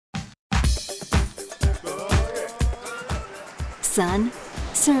sun,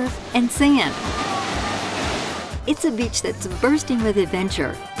 surf, and sand. It's a beach that's bursting with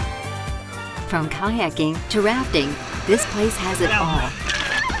adventure. From kayaking to rafting, this place has it all.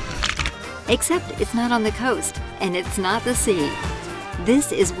 Except it's not on the coast, and it's not the sea.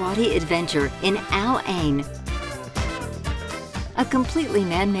 This is Wadi Adventure in Al Ain, a completely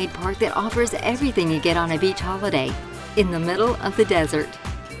man-made park that offers everything you get on a beach holiday, in the middle of the desert.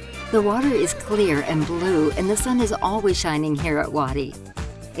 The water is clear and blue, and the sun is always shining here at Wadi.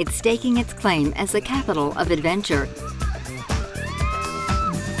 It's staking its claim as the capital of adventure.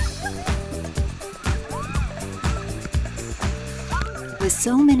 With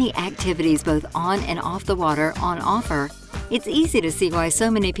so many activities both on and off the water on offer, it's easy to see why so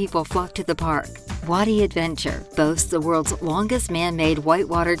many people flock to the park. Wadi Adventure boasts the world's longest man-made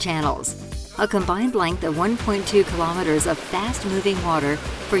whitewater channels, a combined length of 1.2 kilometers of fast-moving water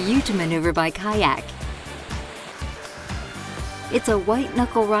for you to maneuver by kayak. It's a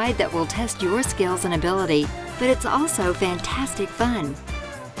white-knuckle ride that will test your skills and ability, but it's also fantastic fun.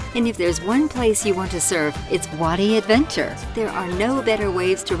 And if there's one place you want to surf, it's Wadi Adventure. There are no better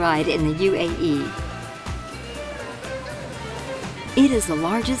waves to ride in the UAE. It is the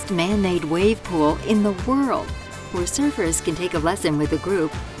largest man-made wave pool in the world, where surfers can take a lesson with a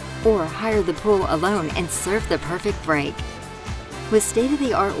group or hire the pool alone and surf the perfect break. With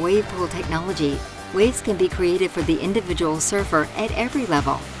state-of-the-art wave pool technology, waves can be created for the individual surfer at every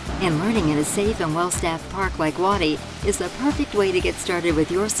level, and learning in a safe and well-staffed park like Wadi is the perfect way to get started with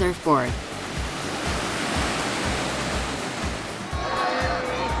your surfboard.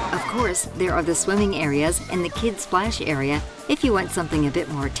 Of course, there are the swimming areas and the kids' splash area if you want something a bit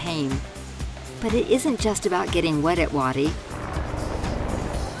more tame. But it isn't just about getting wet at Wadi.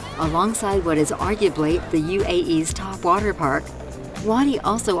 Alongside what is arguably the UAE's top water park, Wadi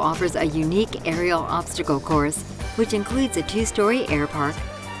also offers a unique aerial obstacle course, which includes a 2-story air park,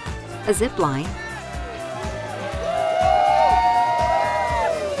 a zip line,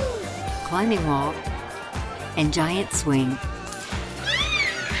 climbing wall, and giant swing.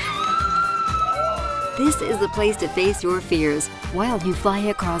 This is the place to face your fears while you fly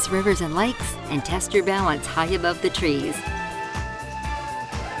across rivers and lakes and test your balance high above the trees.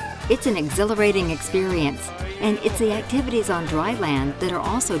 It's an exhilarating experience, and it's the activities on dry land that are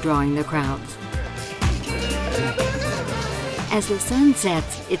also drawing the crowds. As the sun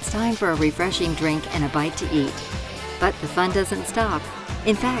sets, it's time for a refreshing drink and a bite to eat. But the fun doesn't stop.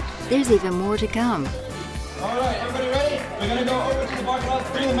 In fact, there's even more to come. All right, everybody ready? We're going to go over to the parking lot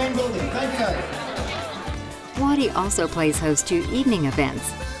through the main building. Thank you, guys. Wadi also plays host to evening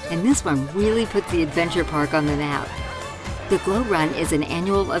events, and this one really puts the adventure park on the map. The Glow Run is an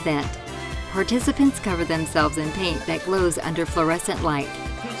annual event. Participants cover themselves in paint that glows under fluorescent light.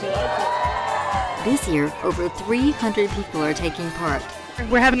 This year, over 300 people are taking part.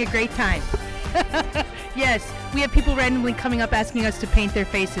 We're having a great time. Yes, we have people randomly coming up asking us to paint their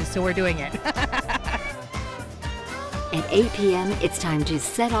faces, so we're doing it. At 8 p.m., it's time to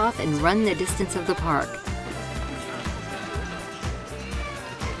set off and run the distance of the park.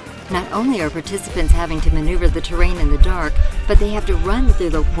 Not only are participants having to maneuver the terrain in the dark, but they have to run through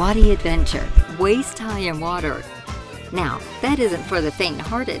the Wadi Adventure, waist-high in water. Now, that isn't for the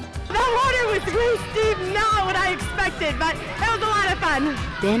faint-hearted. The water was really steep, not what I expected, but it was a lot of fun.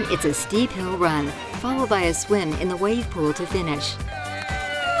 Then it's a steep hill run, followed by a swim in the wave pool to finish.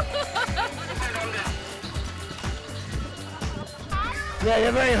 Yeah,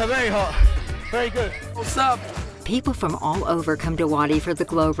 you're very hot. Very good. What's up? People from all over come to Wadi for the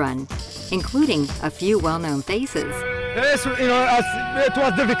Glow Run, including a few well-known faces. Yes, it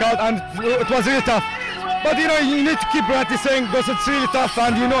was difficult and it was really tough. But you need to keep practicing because it's really tough,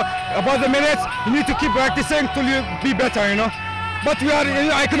 and about the minutes, you need to keep practicing till you be better, But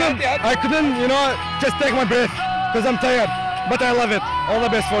I couldn't, just take my breath because I'm tired. But I love it. All the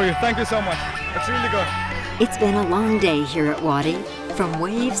best for you. Thank you so much. It's really good. It's been a long day here at Wadi, from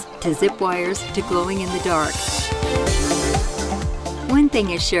waves to zip wires to glowing in the dark. One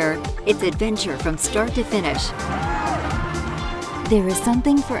thing is sure, it's adventure from start to finish. There is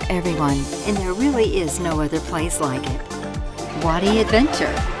something for everyone, and there really is no other place like it. Wadi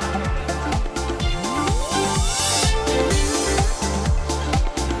Adventure.